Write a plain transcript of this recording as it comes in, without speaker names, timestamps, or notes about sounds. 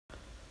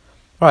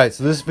Alright,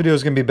 so this video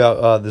is going to be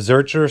about the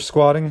Zercher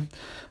squatting.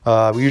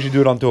 We usually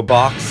do it onto a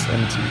box,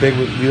 and it's big.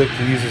 We like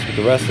to use this with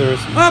the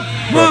wrestlers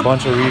for a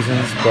bunch of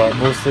reasons, but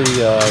mostly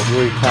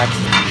really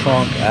taxes the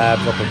trunk,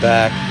 abs, upper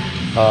back,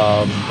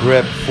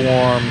 grip,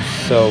 form,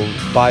 so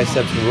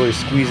biceps. We're really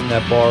squeezing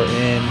that bar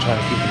in, trying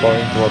to keep the bar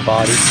into our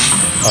body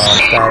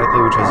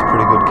statically, which has a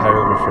pretty good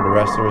carryover for the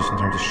wrestlers in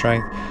terms of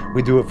strength.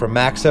 We do it for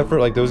max effort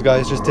like those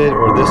guys just did,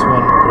 or this one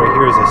right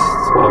here is a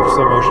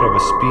slow motion of a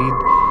speed,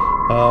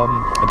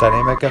 a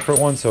dynamic effort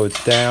one, so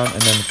it's down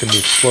and then it's going to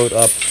explode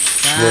up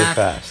really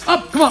fast.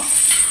 Up, come on.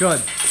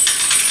 Good.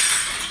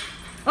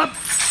 Up.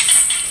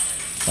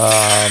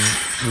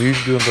 We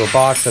usually do into a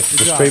box. That's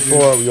the straight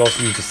bar. We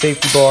also use the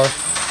safety bar.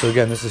 So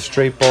again, this is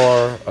straight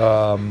bar,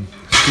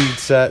 speed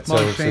set, so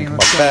it's going to come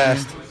up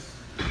fast,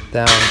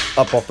 down,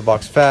 up off the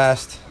box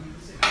fast.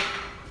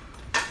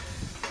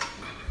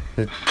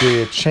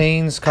 The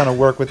chains kind of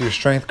work with your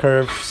strength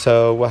curve.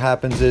 So what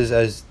happens is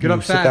as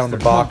you sit down the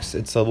box,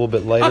 it's a little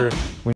bit lighter.